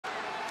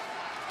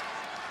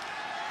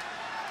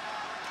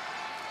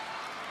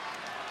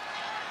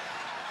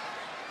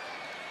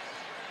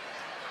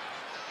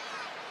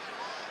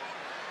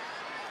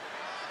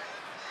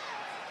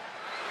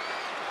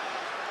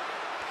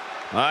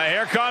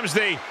Here comes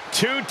the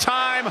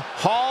two-time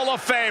Hall of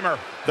Famer.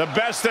 The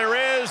best there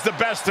is, the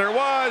best there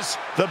was,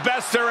 the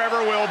best there ever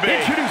will be.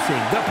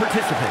 Introducing the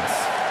participants.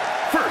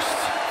 First,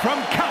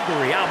 from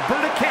Calgary,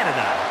 Alberta,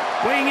 Canada,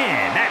 weighing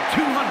in at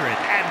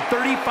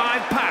 235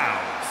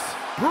 pounds,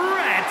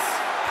 Bret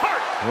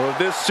Hart. Well,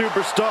 this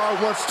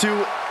superstar wants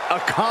to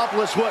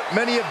accomplish what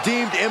many have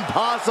deemed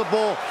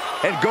impossible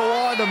and go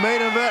on to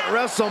main event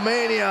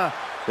WrestleMania.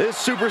 This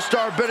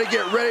superstar better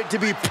get ready to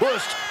be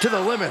pushed to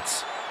the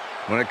limits.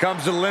 When it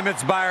comes to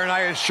limits, Byron,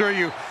 I assure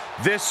you,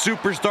 this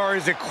superstar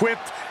is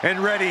equipped and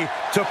ready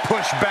to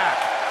push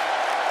back.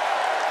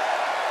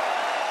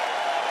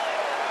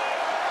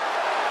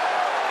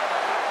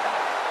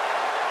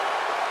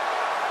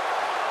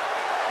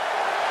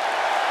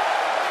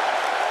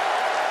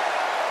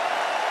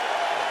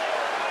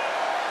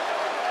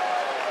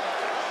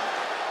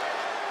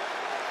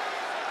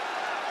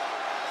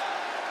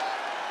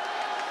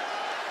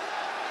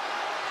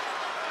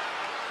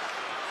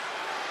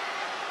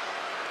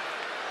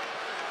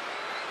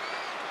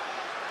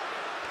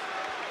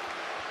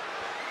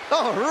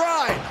 All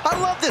right, I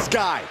love this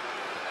guy.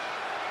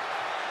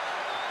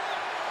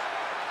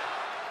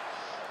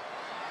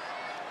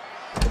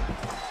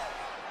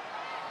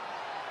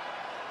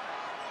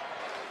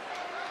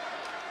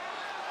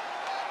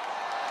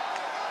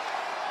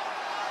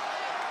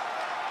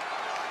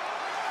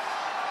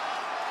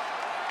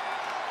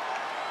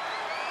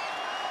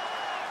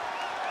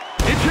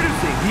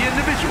 Introducing the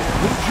individual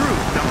who drew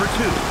number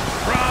 2.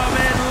 From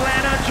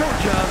Atlanta,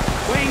 Georgia,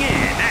 weighing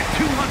in at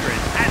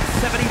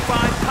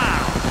 275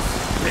 pounds,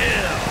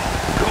 Bill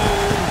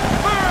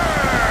Goldberg.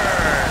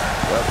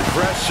 The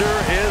pressure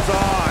is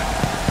on.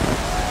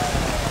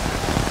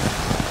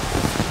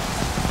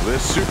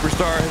 This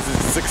superstar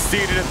has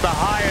succeeded at the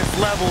highest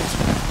levels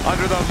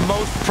under the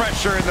most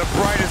pressure in the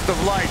brightest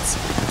of lights.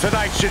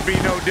 Tonight should be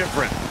no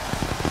different.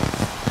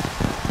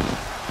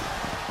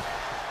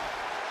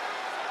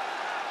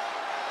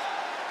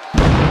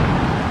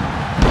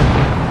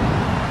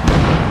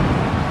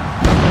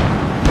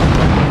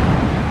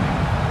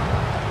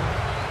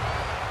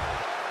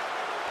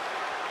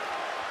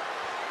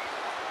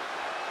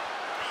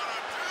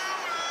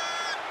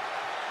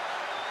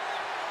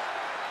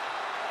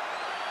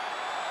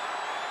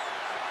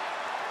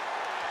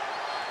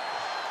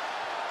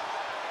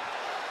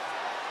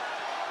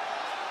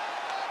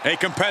 A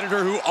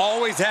competitor who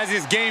always has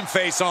his game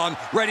face on,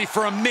 ready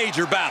for a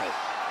major battle.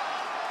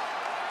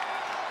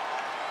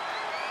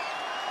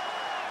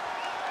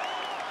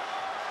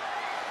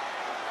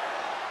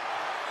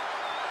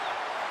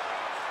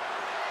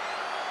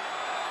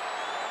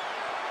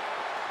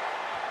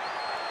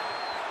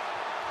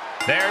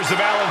 There's the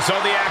bell, and so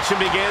the action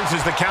begins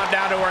as the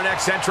countdown to our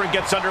next entrant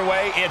gets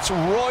underway. It's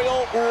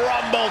Royal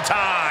Rumble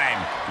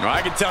time.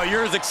 I can tell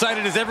you're as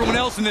excited as everyone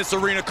else in this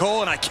arena, Cole,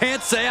 and I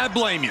can't say I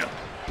blame you.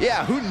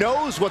 Yeah, who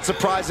knows what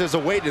surprises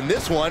await in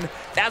this one?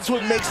 That's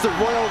what makes the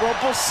Royal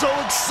Rumble so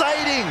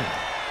exciting.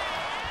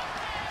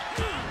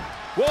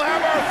 We'll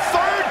have our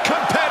third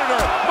competitor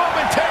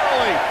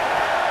momentarily.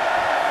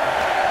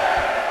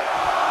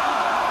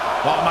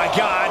 Oh, my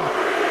God.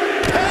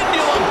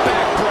 Pendulum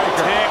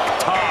backbreaker.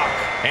 Tick-tock.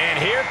 And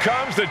here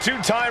comes the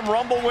two-time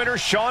Rumble winner,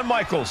 Shawn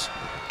Michaels.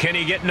 Can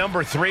he get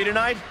number 3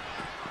 tonight?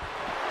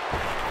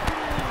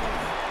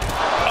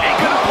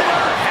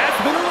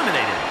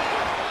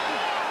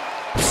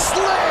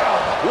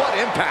 What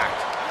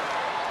impact!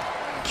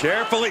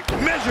 Carefully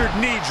measured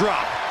knee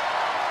drop.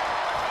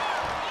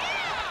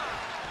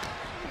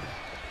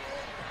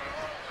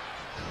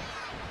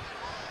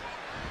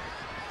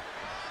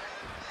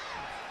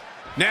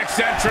 Next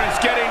entrance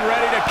getting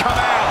ready to come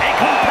out. A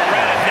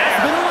competitor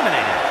has been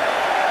eliminated.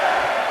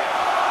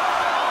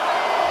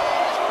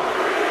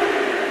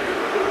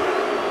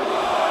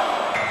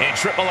 And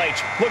Triple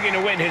H looking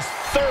to win his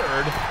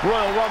 3rd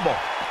Royal Rumble.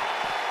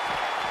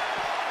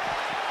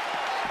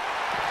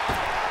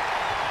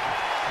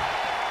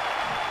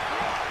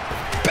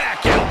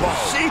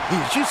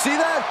 Did you see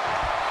that?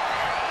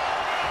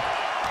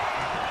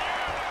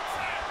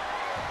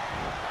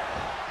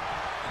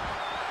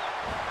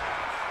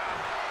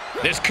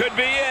 This could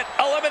be it.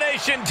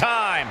 Elimination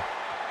time.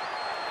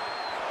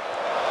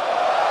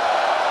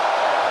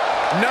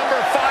 Number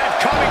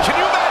 5 coming. Can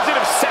you imagine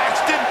if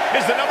Saxton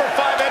is the number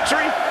 5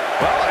 entry?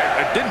 Well,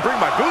 I didn't bring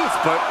my boots,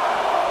 but...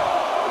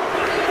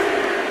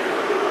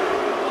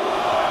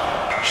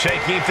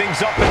 Shaking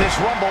things up in this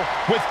Rumble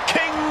with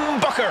King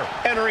Booker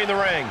entering the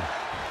ring.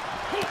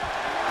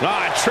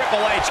 Triple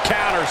H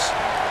counters.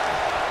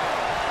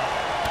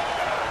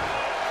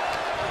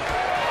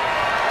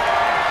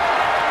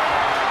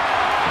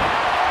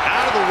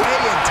 Out of the way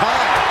in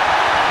time.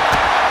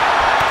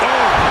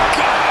 Oh,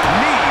 God.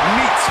 Knee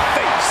meets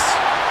face.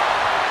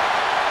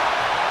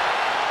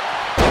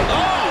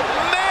 Oh,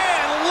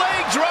 man.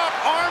 Leg drop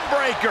arm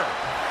breaker.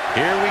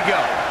 Here we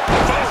go.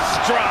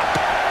 Fist drop.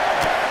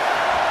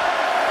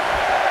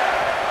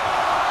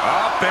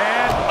 Up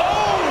and...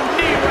 Oh,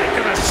 knee right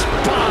to the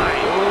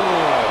spine.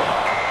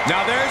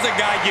 Now there's a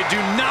guy you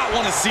do not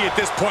want to see at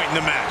this point in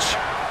the match.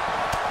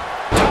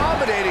 Tom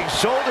intimidating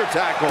shoulder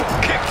tackle.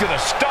 Kick to the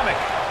stomach.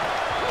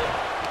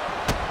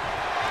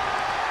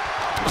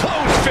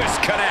 Closed fist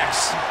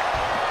connects.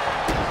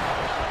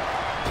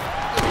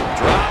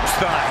 Drops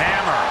the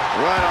hammer.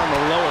 Right on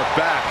the lower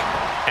back.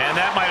 And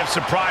that might have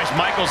surprised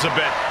Michaels a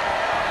bit.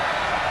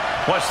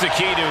 What's the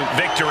key to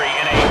victory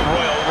in a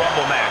Royal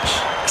Rumble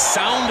match?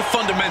 Sound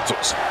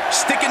fundamentals.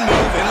 Stick and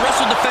move and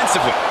wrestle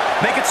defensively.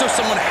 Make it so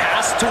someone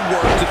has to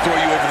work to throw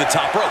you over the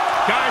top rope.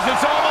 Guys,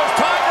 it's almost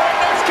time for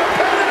our next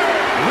competitor.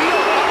 We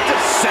are up to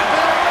 7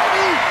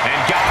 already?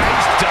 And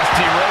guys,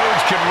 Dusty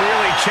Rhodes can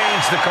really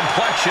change the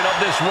complexion of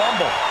this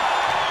Rumble.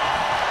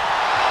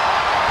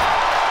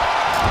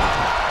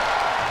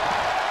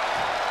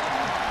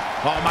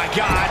 Oh my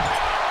God.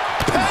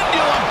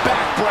 Pendulum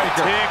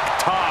backbreaker.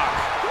 Tick-tock.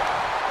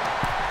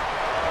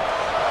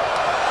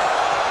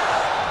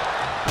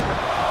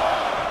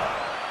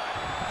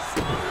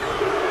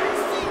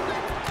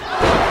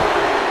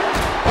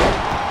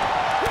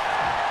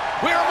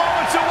 We're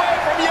moments away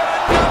from yet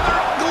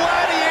another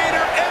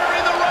gladiator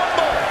entering the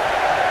Rumble.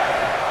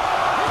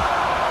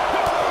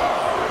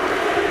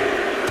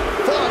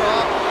 Thought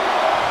off.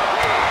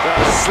 The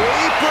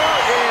sleeper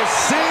is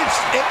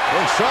cinched.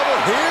 In trouble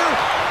here.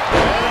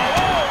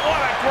 Oh,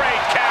 what a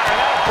great counter.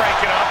 That'll break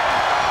it up.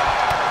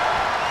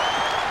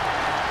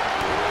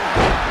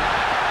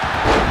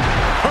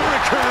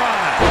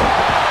 Hurricane.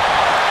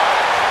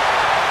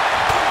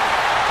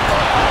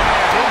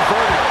 Oh,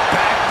 inverted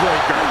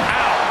backbreaker.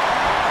 Ow.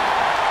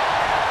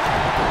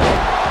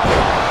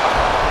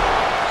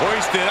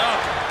 Hoisted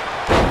up.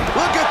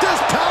 Look at this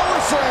power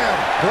slam.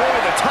 Boy,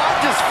 the top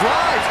just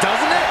flies,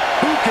 doesn't it?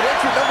 Who could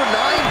enter number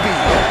 9 be?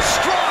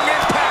 Strong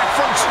impact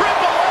from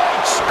Triple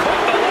H.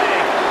 Caught the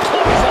leg.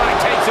 Clothesline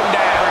takes him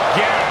down.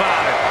 Forget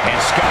about it. And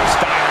Scott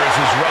Steiner is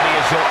as ready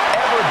as he'll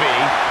ever be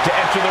to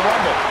enter the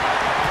Rumble.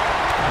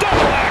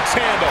 Double axe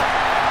handle.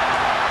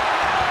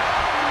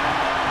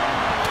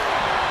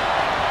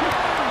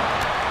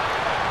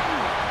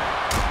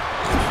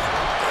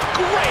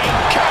 Great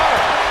counter.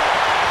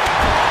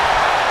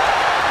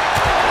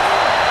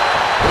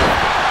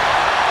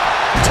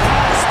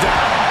 Toss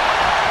down.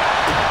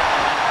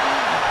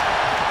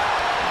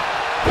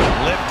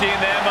 Lifting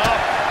them up.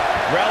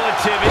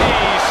 Relative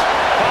ease.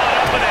 Spot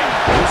opening.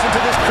 Listen to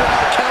this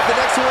crowd. Count the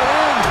next one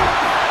in.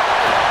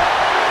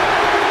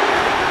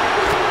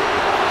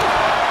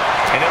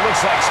 And it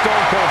looks like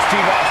Stone Cold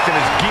Steve Austin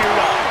is geared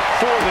up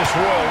for this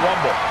Royal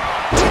Rumble.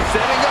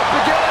 Setting up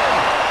again.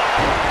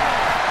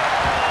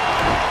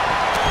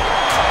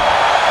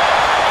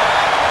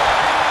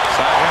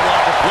 Side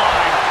headlock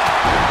applied.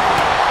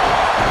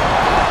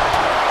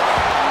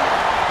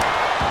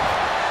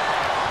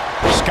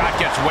 Scott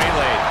gets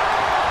waylaid.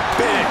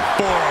 Big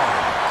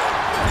forearm.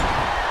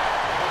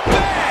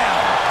 Bam!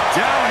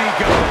 Down he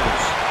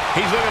goes.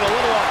 He's looking a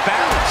little off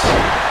balance.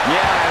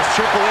 Yeah, as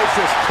Triple H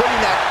was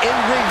putting that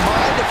in-ring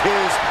mind of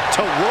his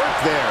to work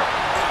there.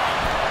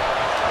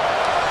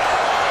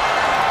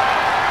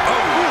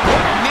 Oh,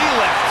 what a knee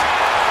lift.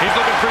 He's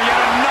looking for yet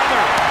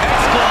another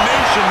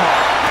exclamation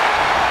mark.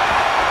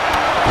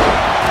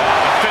 Oh,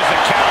 the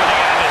physicality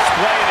on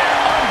display there.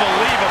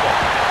 Unbelievable.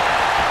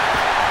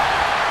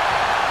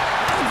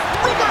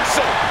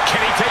 Reversal.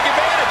 Can he take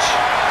advantage?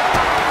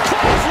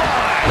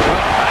 Clothesline.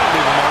 That'll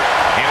do the mark.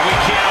 And we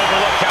can't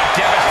overlook how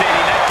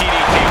devastating that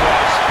DDT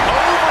was.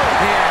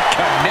 Overhand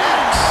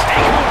connects.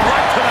 Ankle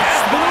right to the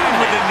spine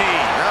with the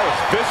knee. That was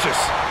vicious.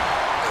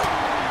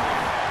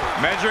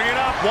 Measuring it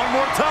up one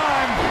more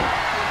time.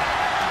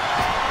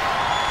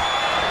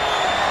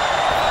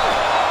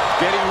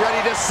 Getting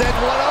ready to send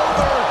one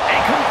over. A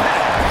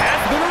competitor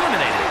has been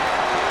eliminated.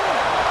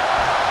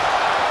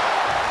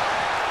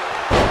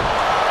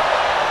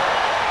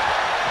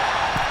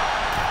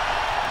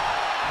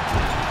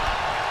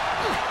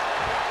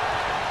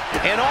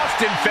 And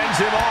Austin fends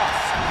him off.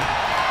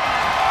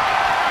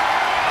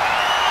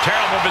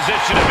 Terrible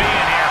position to be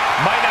in here.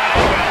 Might not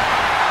end well.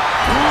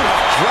 Ooh,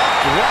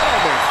 dropped right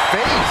on their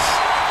face.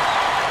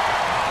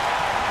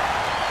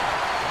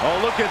 Oh,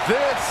 look at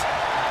this.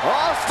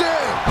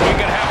 Austin. We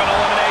could have an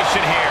elimination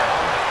here.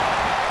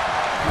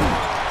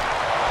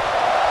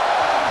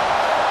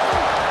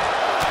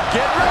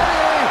 Get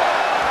ready.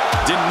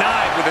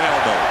 Denied with an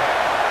elbow.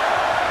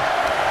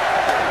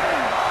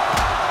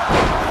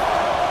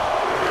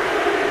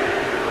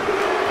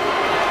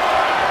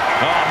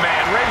 Oh,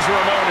 man, Razor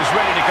Ramon is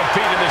ready to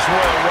compete in this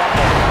Royal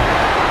Rumble.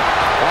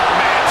 Oh,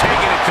 man,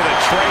 taking it to the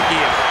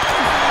trachea.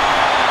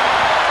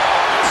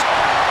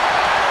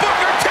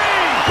 Booker T!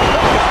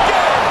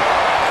 Again!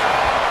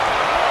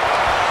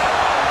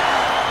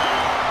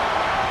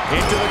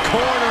 Into the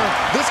corner.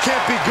 This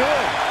can't be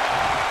good.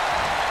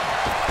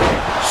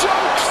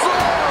 Choke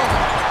slam.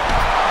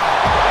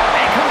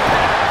 A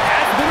competitor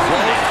has been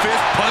Closed eliminated.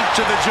 fist punch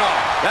to the jaw.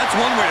 That's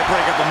one way to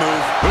break up a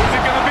move. Who's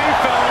it gonna be,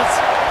 fellas?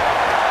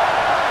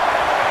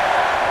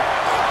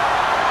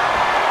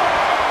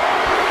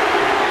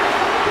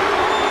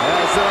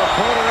 Has their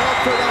opponent up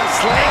for that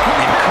slam.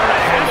 And Kurt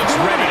Angle looks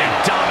ready to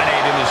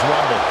dominate in this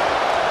Rumble.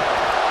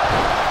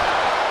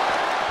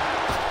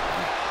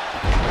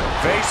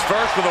 Face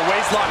first with a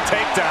waistlock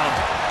takedown.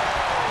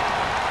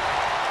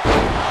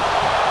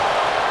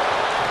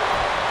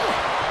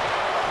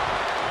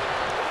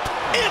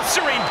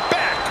 Answering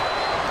back.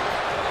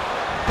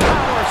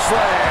 Power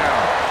slam.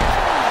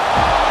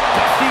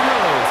 Dusty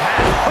Rhodes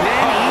has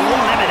been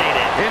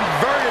eliminated.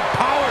 Inverted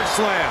power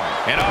slam.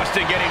 And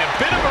Austin getting a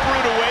bit of a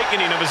rude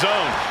awakening of his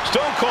own.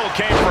 Stone Cold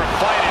came for a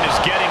fight and is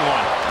getting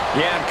one.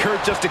 Yeah, and Kurt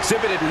just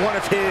exhibited one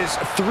of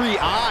his 3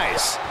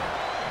 eyes.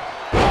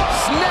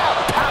 Snap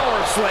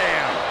power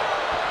slam.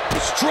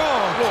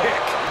 Strong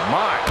kick.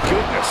 My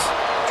goodness.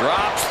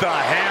 Drops the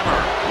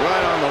hammer.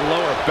 Right on the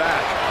lower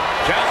back.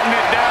 Counting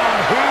it down.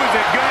 Who's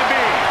it gonna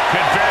be?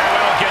 Could very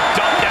well get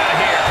dumped out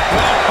here.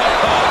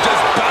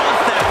 Just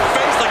bounce that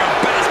face like a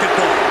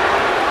basketball.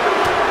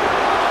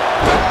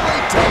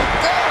 Belly to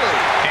belly.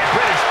 And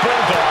British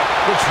Bulldog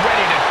looks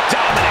ready to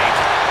dominate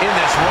in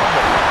this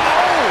Rumble.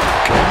 Oh,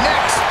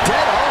 connects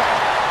dead on.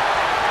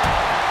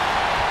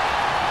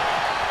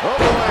 Oh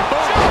boy.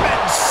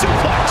 German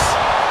suplex.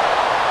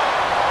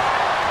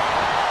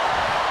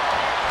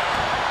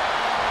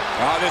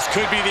 Oh, this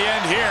could be the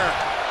end here.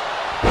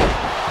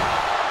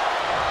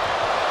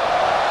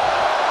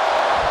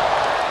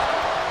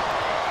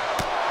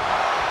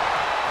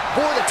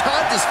 Boy, the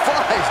time just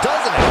flies,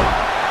 doesn't it?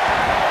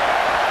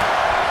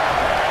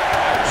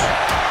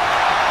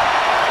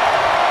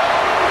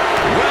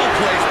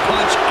 Well-placed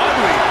punch,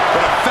 ugly,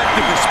 but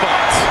effective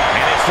response.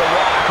 And it's The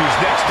Rock who's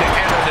next to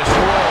enter this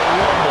Royal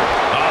Rumble.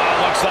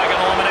 Looks like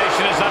an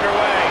elimination is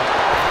underway.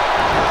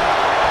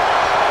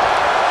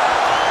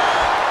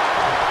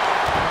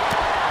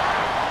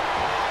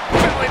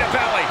 Belly to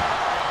belly.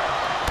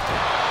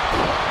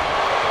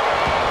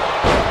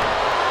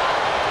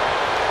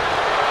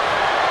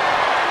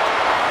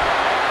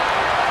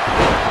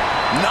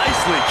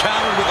 Nicely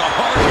countered with a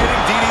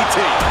hard-hitting DDT.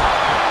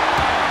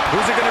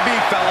 Who's it gonna be,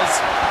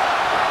 fellas?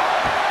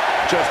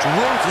 Just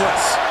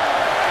ruthless.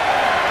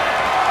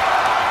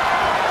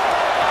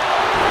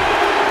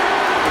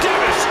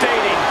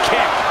 Devastating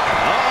kick.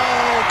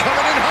 Oh,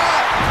 coming in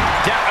hot.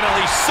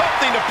 Definitely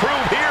something to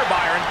prove here,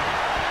 Byron.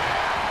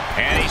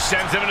 And he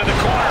sends him into the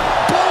corner.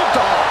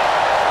 Bulldog.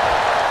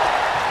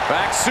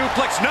 Back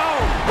suplex, no!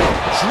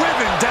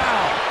 Driven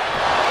down.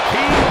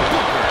 King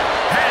Booker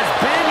has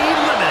been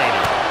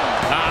eliminated.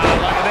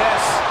 Look at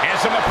this. And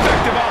some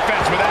effective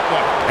offense with that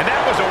one. And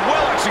that was a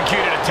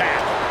well-executed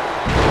attack.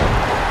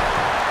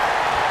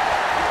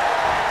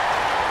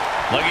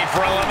 Looking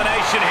for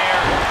elimination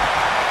here.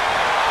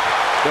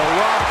 The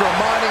Rock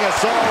reminding us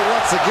all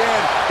once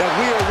again that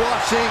we are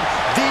watching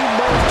the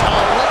most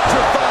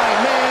electrifying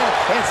man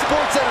in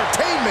sports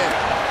entertainment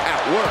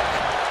at work.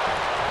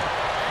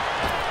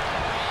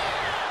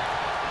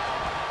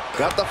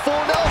 Got the full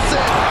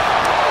Nelson.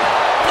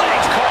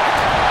 Legs caught.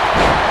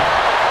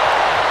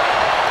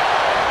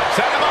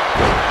 Set him up.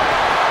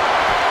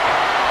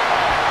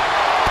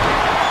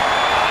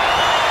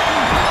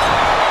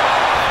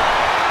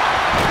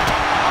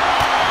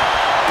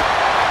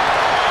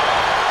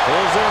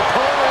 Pulls their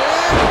opponent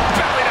in.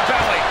 Belly to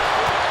belly.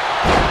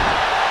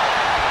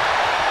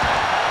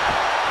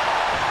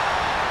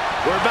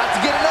 We're about to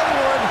get another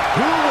one.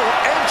 Who will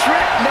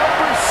entrant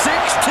number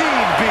 16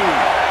 be?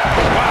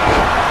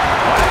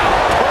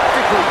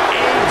 Perfectly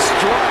aimed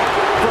strike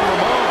from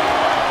Ramon.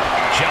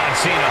 John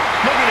Cena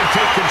looking to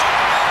take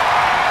control.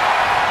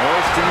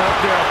 Hoisting up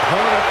their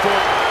opponent for...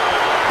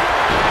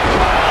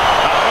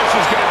 This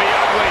is going to be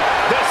ugly.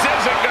 This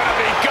isn't going to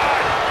be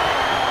good.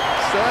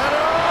 Set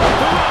up.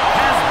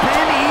 Has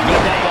been No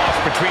eliminated. loss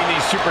between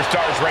these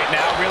superstars right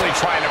now, really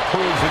trying to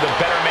prove who the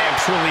better man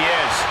truly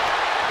is.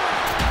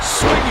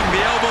 Swinging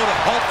the elbow to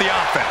halt the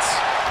offense.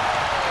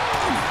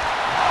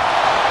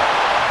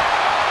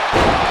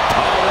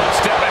 One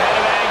step ahead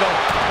of Angle.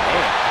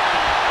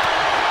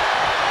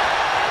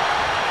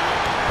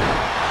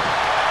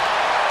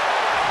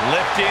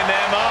 Lifting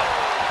them up.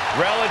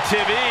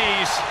 Relative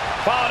ease.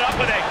 Followed up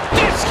with a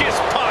discus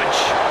punch.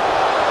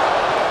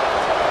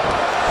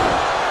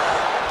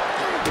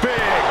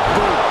 Big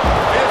boot.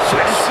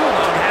 British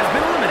Bulldog has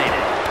been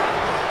eliminated.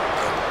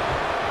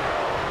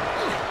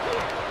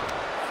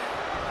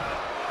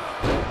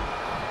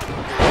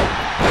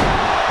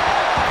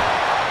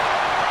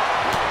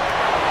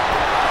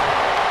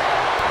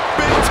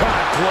 Big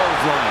time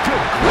clothesline.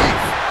 Good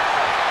grief.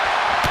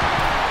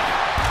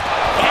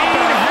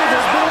 Kane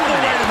has been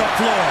eliminated. To the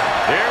floor.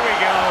 Here we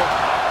go.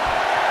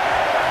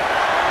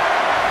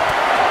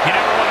 You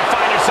never want to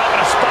find yourself in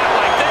a spot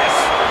like this.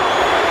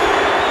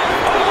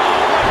 Oh,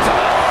 what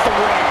a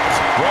throat.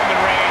 Roman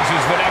Reigns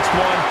is the next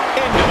one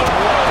into the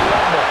Royal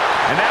Rumble.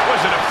 And that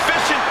was an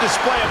efficient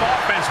display of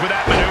offense with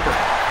that maneuver.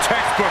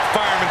 Textbook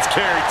fireman's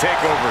carry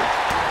takeover.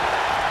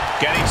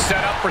 Getting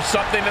set up for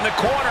something in the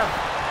corner.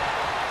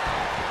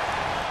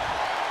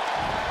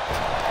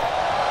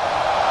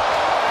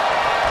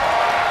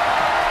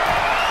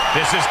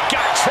 This has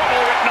got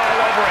trouble written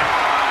all over it.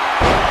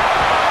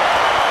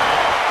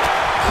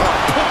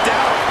 Put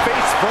down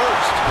face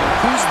first.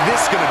 Who's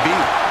this going to be?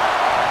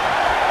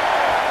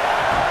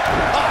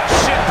 Oh,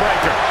 shin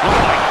breaker. Oh,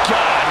 my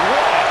God.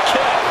 What a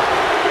kick.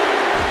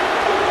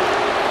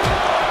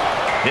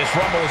 This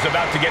Rumble is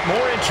about to get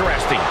more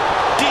interesting.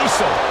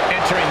 Diesel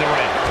entering the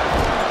ring.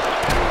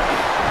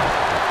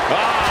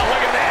 Ah,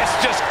 look at this,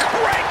 just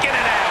cranking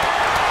it out.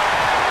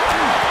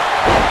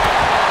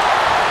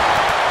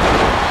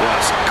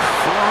 Just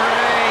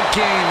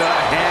cranking the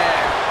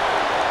head.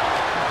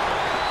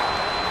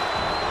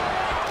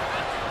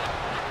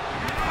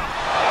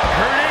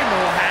 Kurt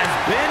Angle has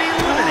been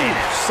eliminated.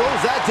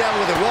 Slows that down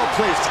with a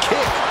well-placed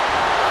kick.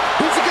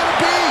 Who's it gonna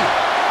be?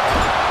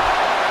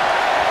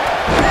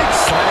 Big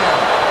slam.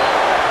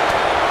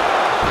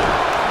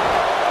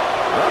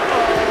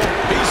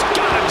 He's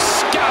got him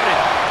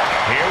scouted.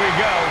 Here we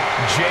go.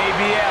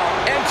 JBL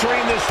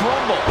entering this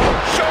Rumble.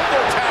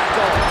 Shoulder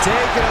tackle.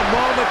 Taking a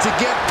moment to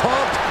get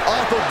pumped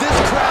off of this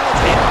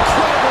crowd's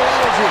incredible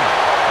energy.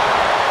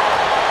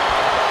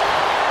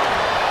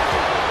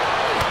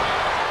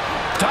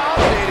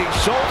 Dominating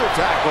shoulder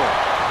tackle.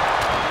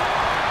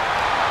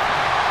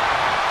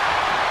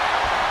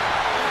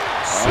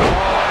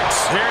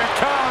 Here it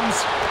comes.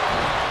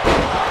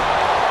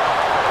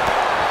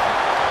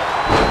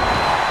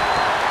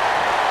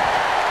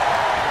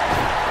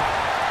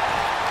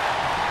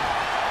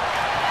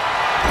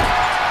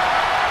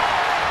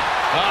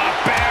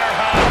 Bear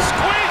hug.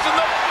 Squeezing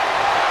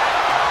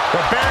The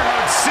bear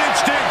hug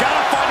cinched in.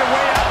 Gotta find a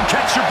way out and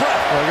catch your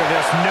breath. Look at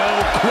this. No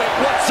quit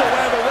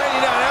whatsoever.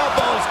 Raining down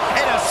elbows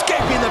and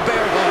escaping the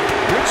bear hug.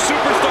 Which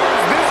superstar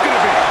is this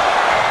gonna be?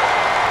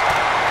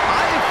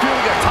 I am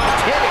feeling a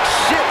titanic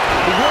ship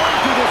roaring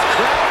through this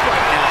crowd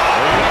right now.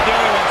 What are you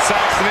doing,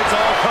 Saxton? It's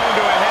all coming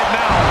to a head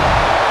now.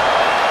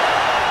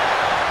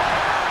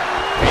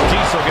 Hey,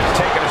 Diesel gets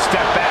taken a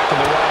step back in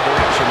the wrong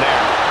direction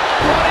there.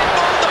 Running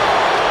Bulldog.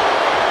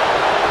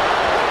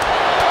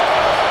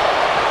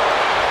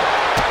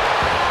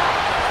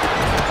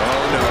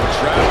 Oh no,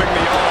 trapping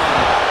the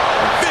arm.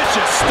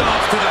 Vicious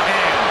stomp to the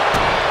hand.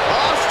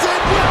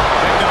 Austin.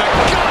 Into the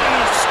gun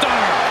of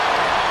star.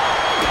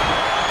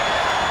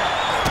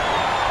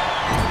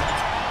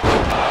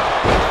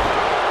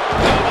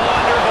 Double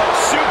underhook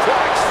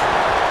suplex.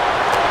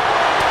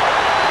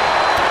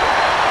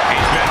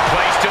 He's been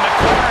placed in the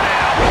corner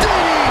now.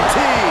 DDT.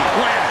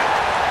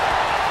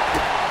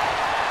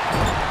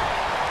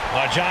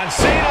 John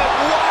Cena.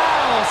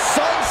 Wow.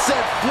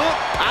 Sunset flip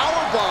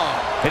powerbomb.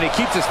 And he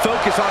keeps his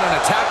focus on an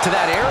attack to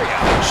that area.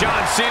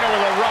 John Cena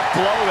with a rough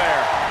blow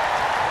there.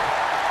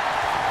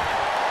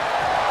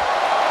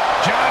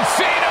 John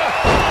Cena.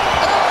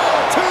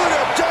 Attitude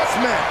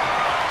adjustment.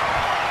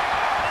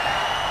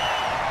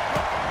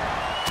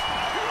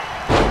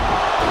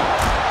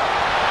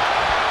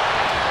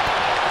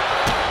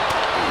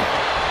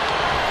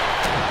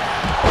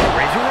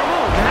 Razor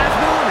Ramon has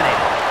been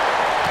eliminated.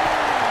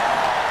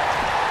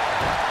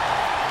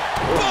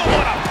 Boom,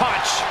 what a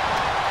punch.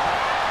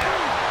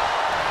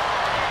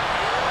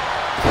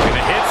 And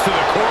the hits to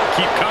the core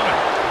keep coming.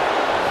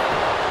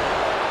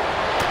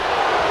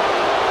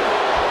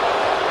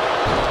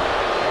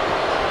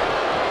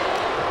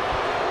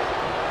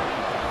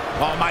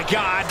 Oh my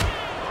God.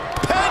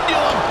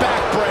 Pendulum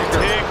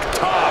backbreaker.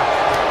 Tick-tock.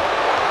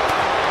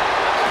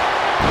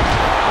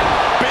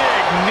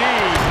 Big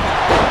knee.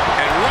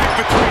 And right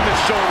between the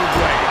shoulder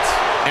blades.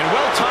 And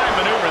well-timed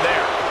maneuver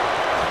there.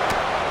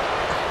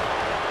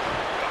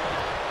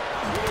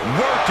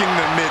 Working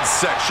the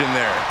midsection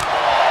there.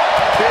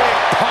 Big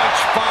punch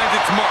finds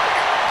its mark.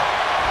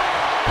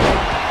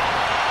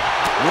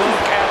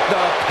 Look at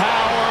the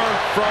power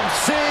from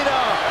Cena.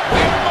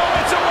 We're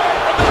moments away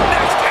from the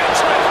next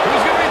entrant.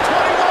 Who's going to be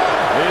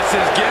 21? This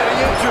is getting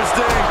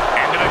interesting.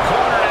 Into the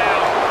corner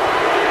now.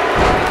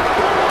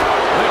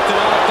 Lifted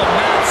off the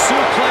mat,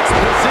 suplex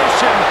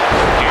position.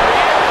 Here he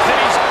is, and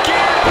he's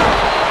geared up.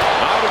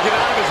 I would get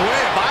out of his way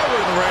if I were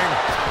in the ring.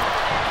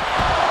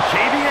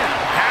 JBL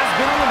has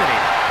been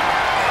eliminated.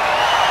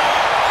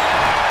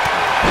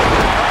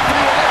 The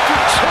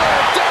electric chair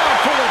down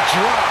for the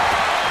drop.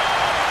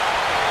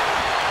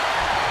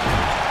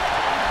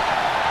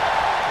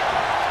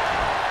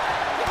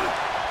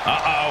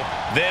 Uh-oh,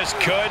 this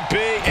could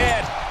be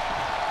it.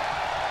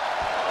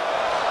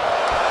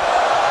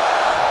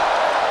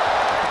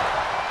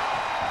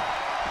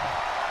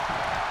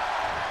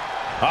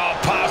 Oh,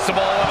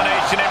 possible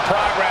elimination in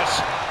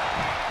progress.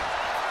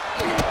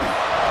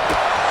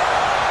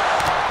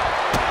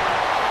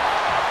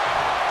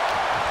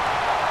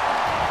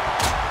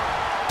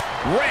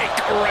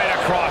 Rake right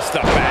across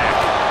the back.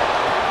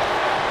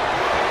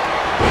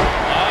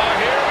 Oh,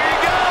 here we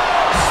go.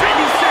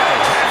 Randy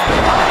Savage has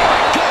been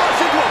eliminated. Goes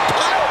into a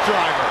pile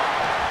driver.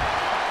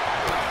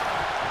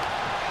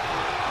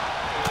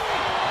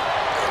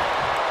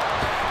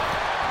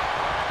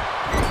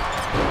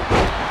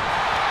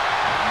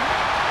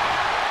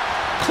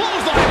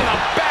 Clothesline to the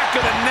back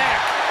of the neck.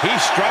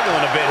 He's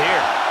struggling a bit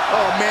here.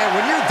 Oh, man,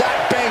 when you're that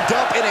banged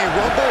up in a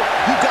Rumble,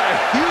 you've got a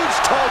huge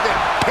target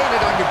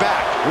painted on your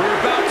back.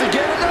 We're about to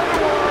get another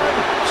one.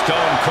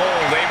 Stone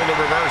Cold able to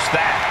reverse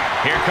that.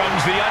 Here comes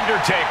The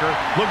Undertaker,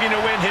 looking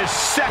to win his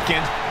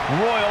second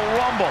Royal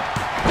Rumble.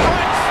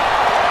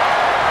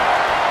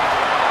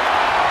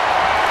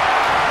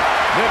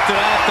 Lifted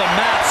off the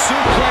mat,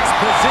 suplex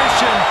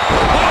position.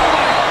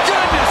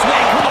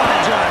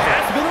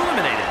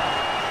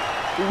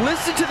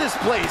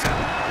 place.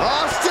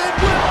 Austin.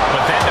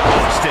 But then to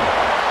Austin.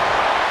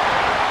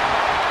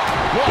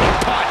 What a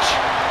punch.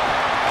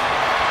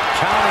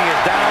 Counting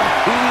it down.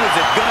 Who is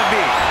it going to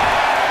be?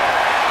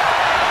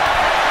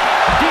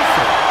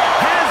 Diesel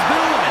has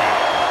been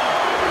eliminated.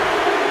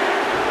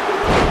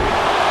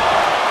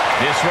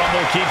 This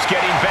Rumble keeps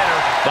getting better.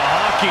 The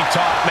Honky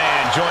Tonk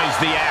Man joins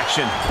the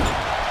action.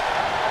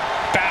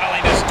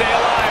 Battling to stay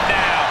alive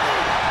now.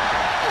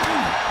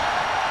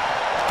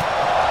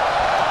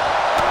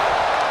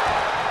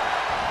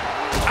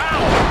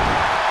 Ow!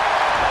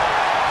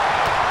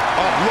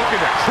 Oh, looking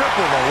to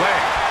cripple the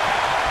leg.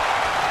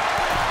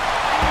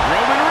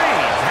 Roman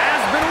Reigns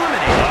has been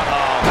eliminated.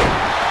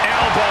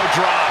 Elbow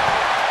drop.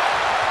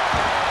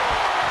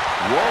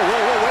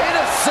 Whoa, wait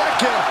a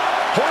second.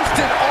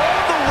 Hoisted all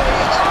the way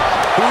up.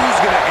 Who's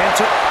going to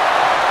enter?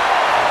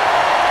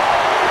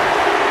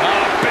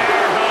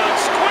 Bear hug.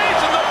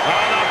 Squeezing the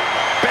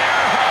bear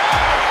hug.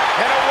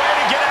 And a way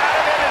to get out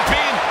of it is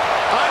being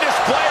on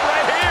display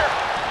right here.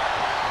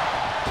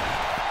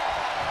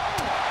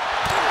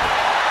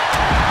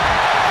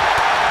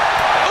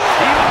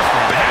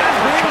 Austin has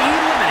been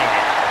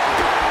eliminated.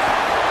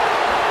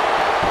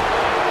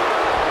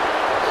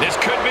 This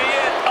could be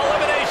it.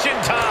 Elimination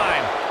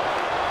time.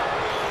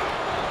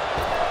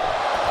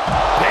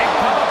 Big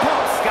Papa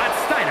Pump Scott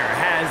Steiner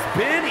has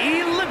been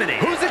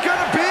eliminated. Who's it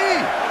gonna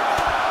be?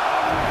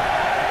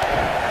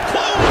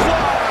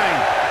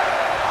 Clothesline.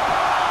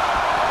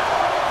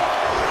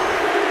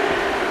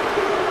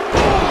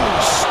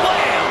 Boom.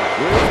 Slam.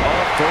 With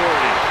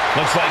authority.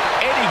 Looks like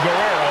Eddie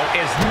Guerrero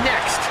is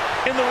next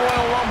in the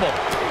Royal Rumble.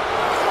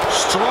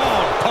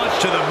 Strong punch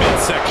to the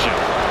midsection.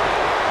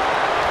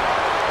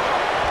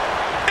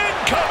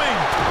 Incoming.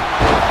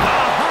 The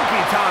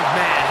Honky Tonk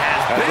Man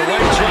has been The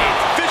leg eliminated.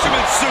 drop.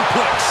 Fisherman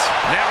suplex.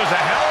 That was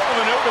a hell of a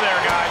maneuver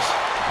there, guys.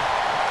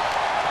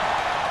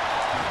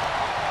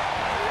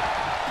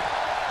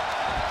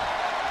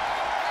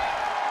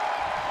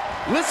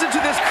 Listen to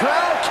this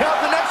crowd count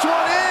the next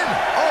one in.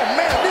 Oh,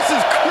 man, this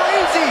is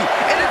crazy.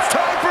 And it's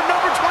time for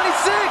number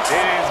 26.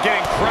 It is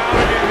getting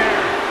crowded in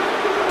there.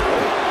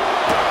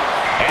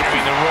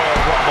 Entering the Royal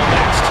Rumble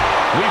next,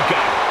 we've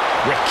got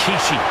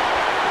Rikishi.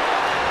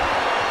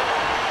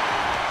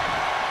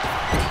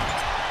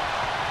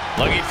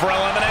 Looking for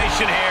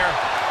elimination here.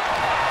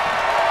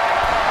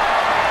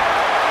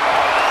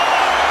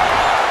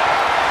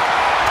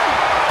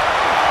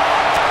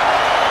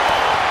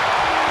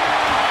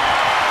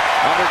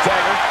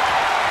 Undertaker.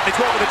 It's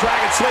going for the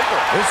Dragon Sleeper.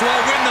 This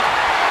will win the...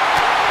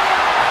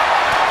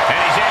 And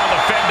he's able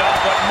to fend off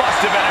what must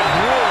have been a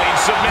grueling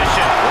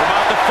submission. We're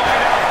about to find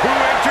out who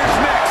enters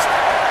next.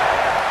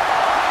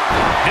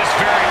 This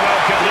very well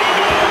could lead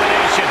to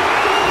elimination.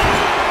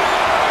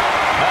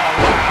 Oh,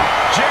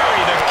 wow.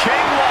 Jerry, the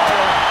King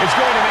Lawler, is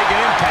going to make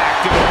an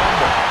impact in the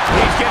Rumble.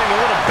 He's getting a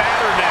little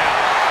battered now.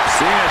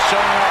 Cena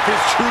showing off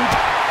his true...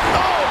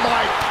 Oh,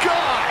 my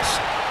gosh.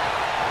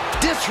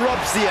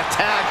 Disrupts the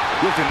attack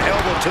with an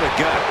elbow to the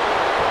gut.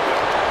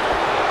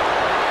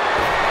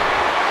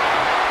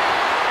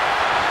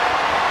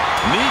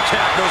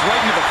 Kneecap goes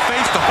right into the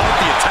face to halt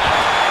the attack.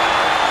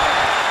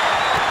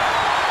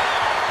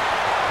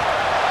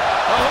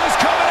 Oh, who's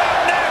coming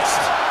out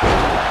next?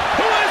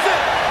 Who is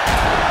it?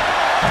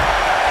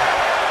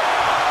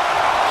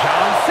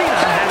 John Cena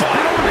has been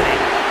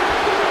eliminated.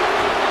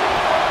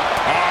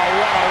 Oh,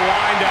 what a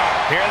wind-up.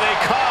 Here they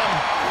come.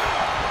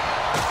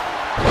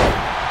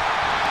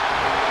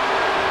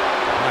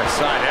 Nice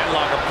side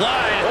headlock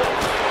applied.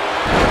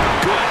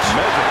 Good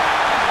measure.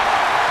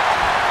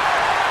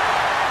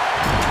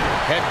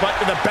 Headbutt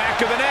to the back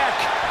of the neck.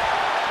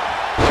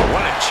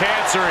 What a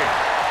chancery.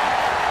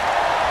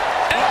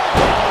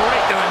 Elbow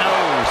right to the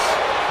nose.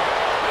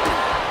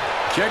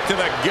 Kick to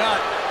the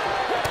gut.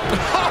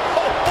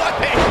 Oh, what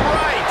a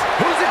right.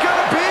 Who's it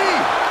gonna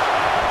be?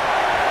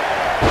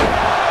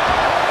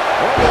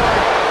 Oh, boy.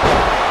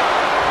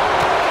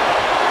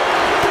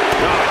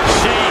 Oh,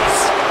 jeez.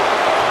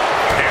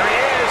 There he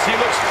is. He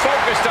looks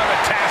focused on the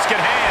task at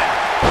hand.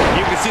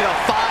 You can see the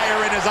fire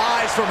in his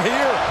eyes from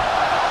here.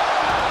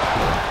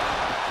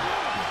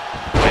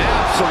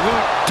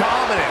 Absolute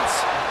dominance.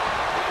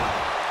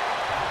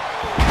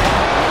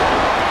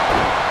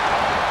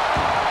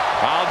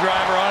 Pile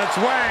driver on its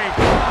way.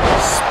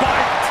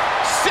 Spiked.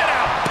 Sit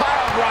out.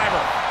 Pile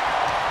driver.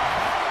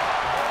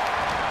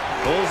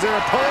 Pulls their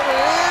opponent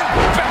in.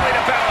 Belly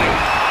to belly.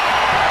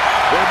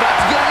 They're about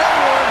to get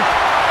another one.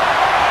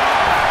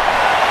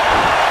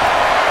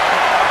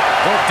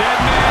 The dead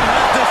man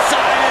has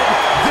decided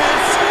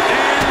this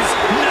ends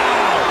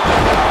now.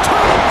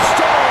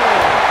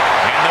 Tombstone.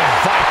 And the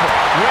Viper,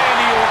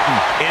 Randy Orton,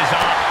 is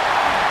up.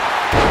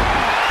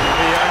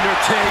 The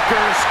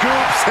Undertaker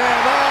scoops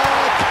him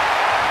up.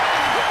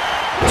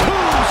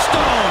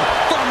 Tombstone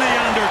from The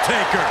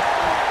Undertaker.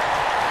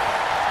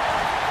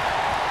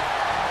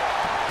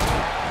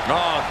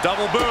 Oh,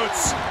 double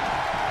boots.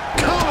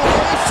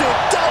 Combination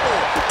double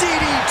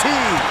DDT.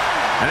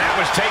 And that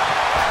was taken.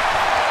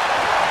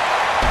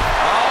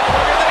 Oh,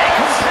 look at that.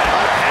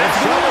 It's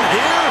trouble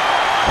here.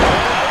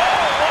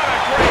 Oh, what a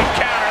great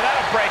counter.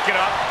 That'll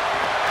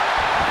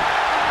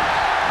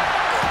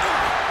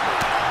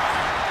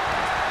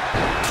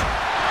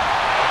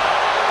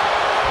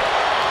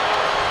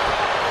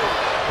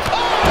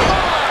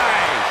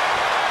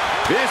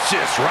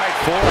vicious right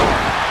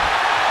forearm.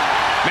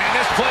 Man,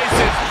 this place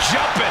is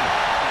jumping.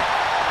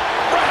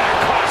 Right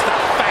across the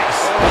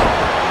face.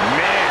 Oh,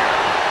 man.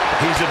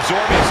 He's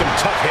absorbing some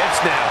tough hits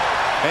now.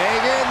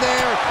 Hang in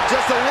there.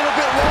 Just a little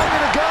bit longer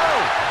to go.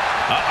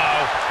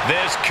 Uh-oh.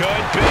 This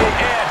could be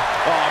it.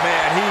 Oh,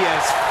 man, he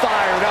is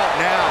fired up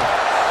now.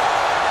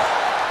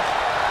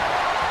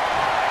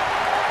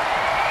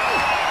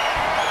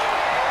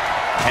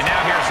 And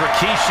now here's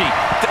Rikishi.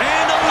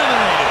 And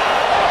eliminated.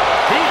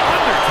 The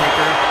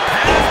Undertaker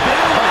has been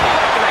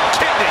eliminated. A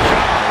kidney.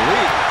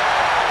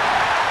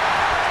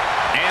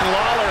 And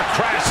Lawler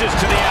crashes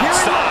to the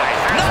outside.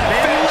 Not a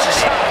finish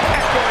shot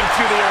echoing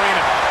through the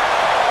arena.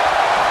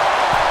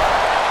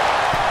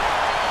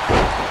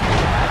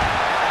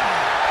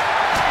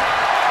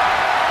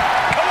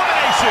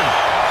 Elimination.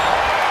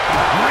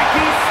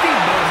 Ricky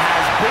Steamboat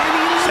has been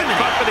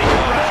eliminated.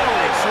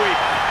 Sweep.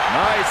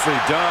 Nicely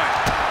done.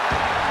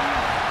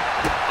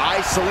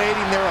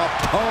 Isolating their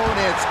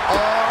opponent's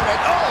arm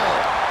and oh!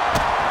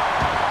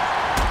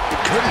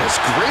 Goodness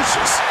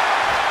gracious.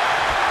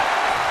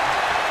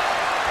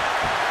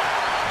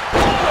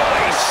 Oh,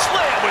 a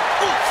slam with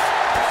oof.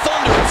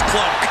 Thunderous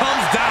Club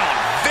comes down.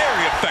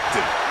 Very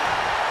effective.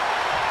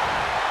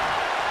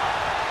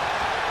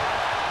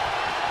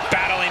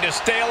 Battling to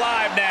stay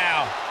alive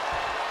now.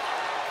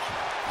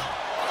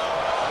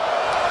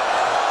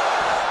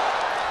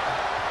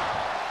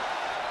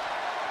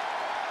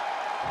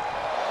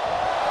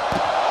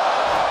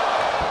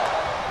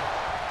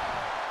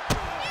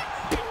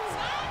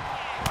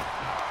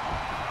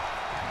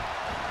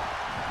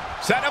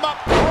 Set him up,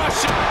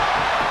 rushing.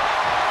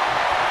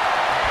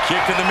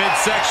 Kick to the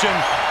midsection.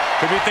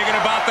 Could be thinking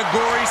about the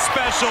gory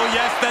special.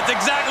 Yes, that's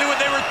exactly what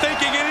they were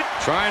thinking.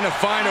 Trying to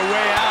find a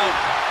way out.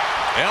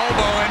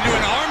 Elbow into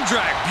an arm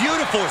drag.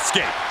 Beautiful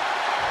escape.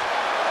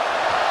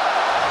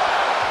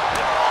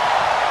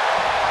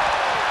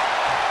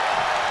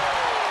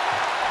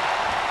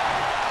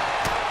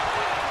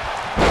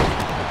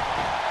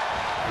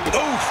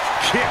 Oof.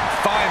 Kick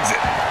finds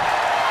it.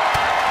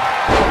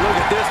 Look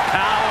at this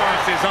power.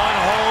 This is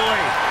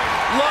unholy.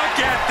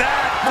 Look at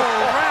that for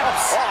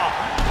reps.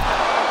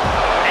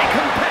 A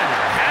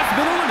competitor has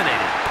been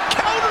eliminated.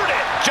 Countered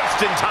it just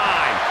in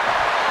time.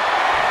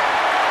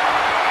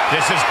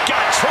 This has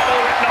got trouble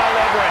written all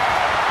over it.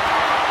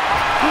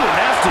 Ooh, a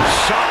nasty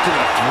shot to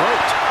the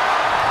throat.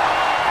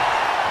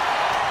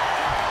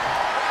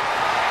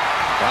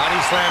 Body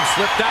slam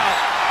slipped out.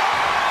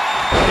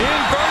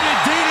 Inverted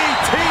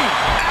DDT.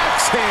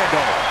 Axe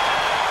handle.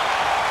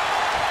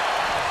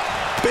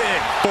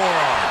 Big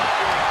forearm.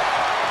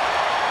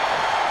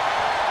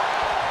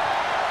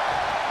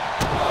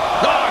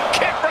 Oh,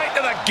 kick right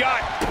to the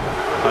gut.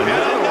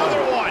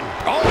 Another one.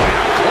 Oh, and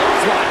a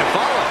clothesline to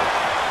follow.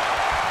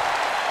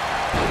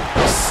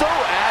 So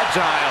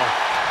agile.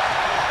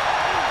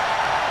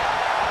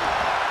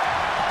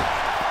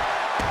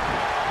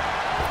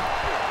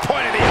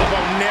 Point of the elbow,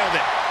 nailed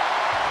it.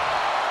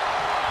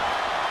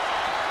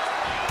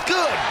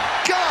 Good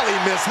golly,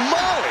 Miss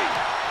Molly.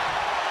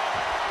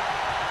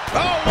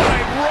 Oh, what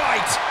a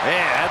right.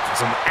 Man, that's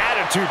some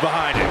attitude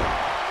behind it.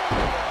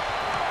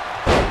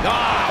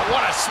 Ah,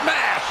 what a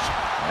smash.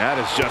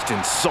 That is just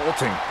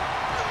insulting.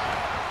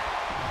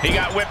 He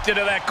got whipped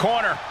into that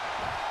corner.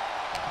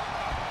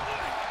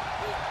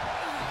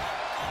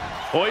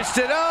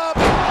 Hoisted up.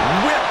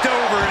 Whipped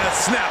over in a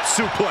snap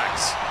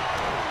suplex.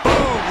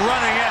 Boom,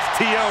 running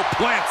FTO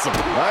plants him.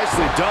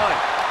 Nicely done.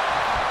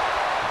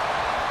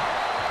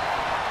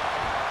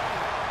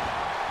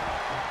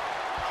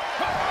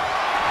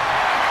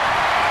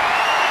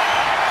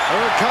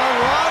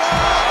 Colorado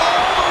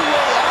all the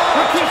way out.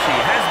 Rikishi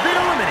has been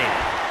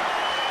eliminated.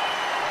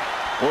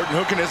 Orton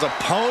hooking his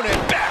opponent.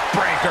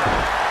 Backbreaker.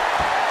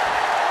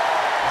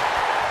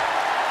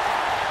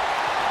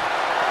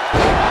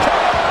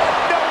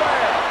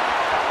 Nowhere.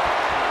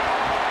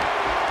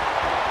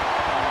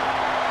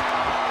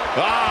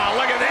 Ah,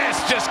 look at this,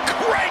 just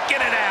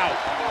cranking it out.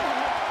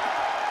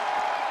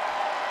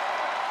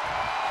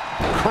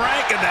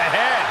 Crank in the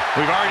head.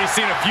 We've already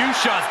seen a few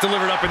shots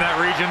delivered up in that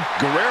region.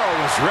 Guerrero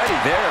was ready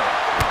there.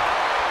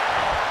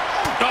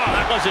 Oh,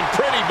 that wasn't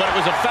pretty, but it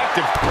was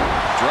effective.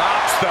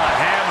 Drops the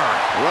hammer.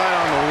 Right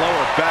on the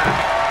lower back.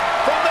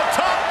 From the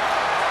top.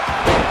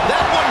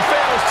 That one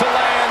fails to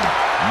land.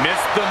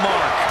 Missed the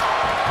mark.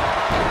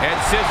 And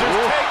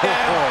scissors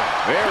takedown.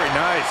 Very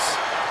nice.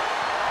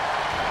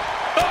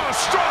 Oh,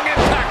 strong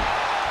impact.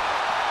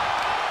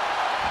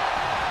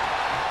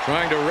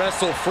 Trying to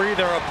wrestle free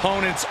their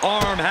opponent's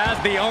arm. Has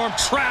the arm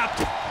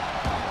trapped.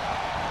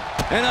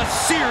 And a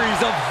series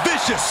of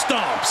vicious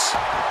stomps.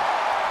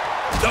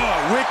 Oh,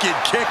 wicked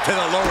kick to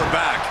the lower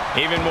back.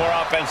 Even more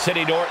offense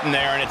hitting Orton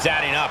there, and it's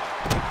adding up.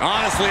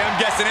 Honestly, I'm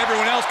guessing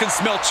everyone else can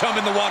smell chum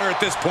in the water at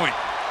this point.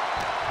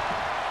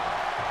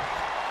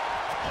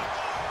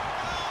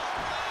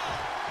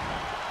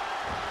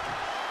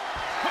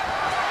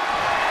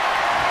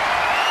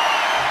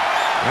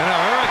 And a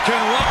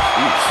hurricane look.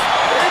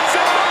 It's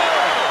over!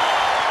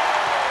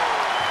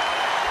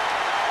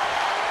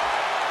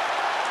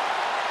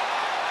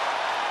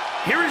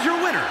 here is your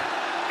winner,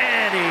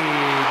 Eddie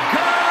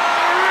Guerrero!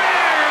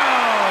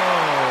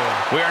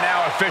 We are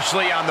now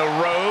officially on the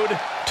road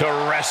to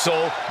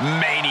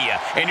WrestleMania.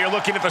 And you're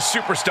looking at the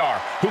superstar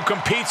who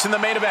competes in the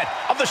main event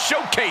of the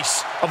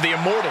Showcase of the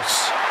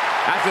Immortals.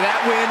 After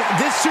that win,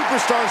 this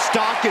superstar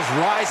stock is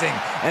rising,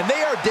 and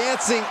they are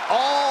dancing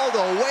all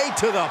the way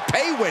to the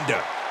pay window.